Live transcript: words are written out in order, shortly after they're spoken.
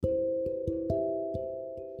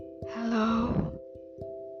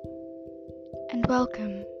and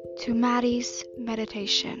welcome to Maddie's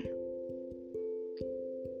Meditation,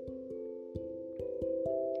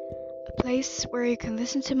 a place where you can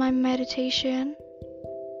listen to my meditation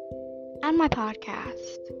and my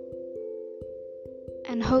podcast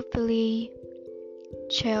and hopefully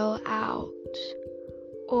chill out,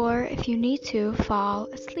 or if you need to, fall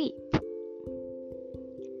asleep.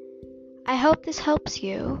 I hope this helps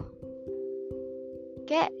you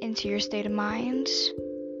get into your state of mind,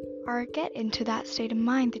 or get into that state of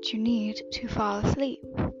mind that you need to fall asleep.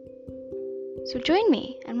 So join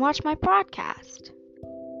me and watch my podcast.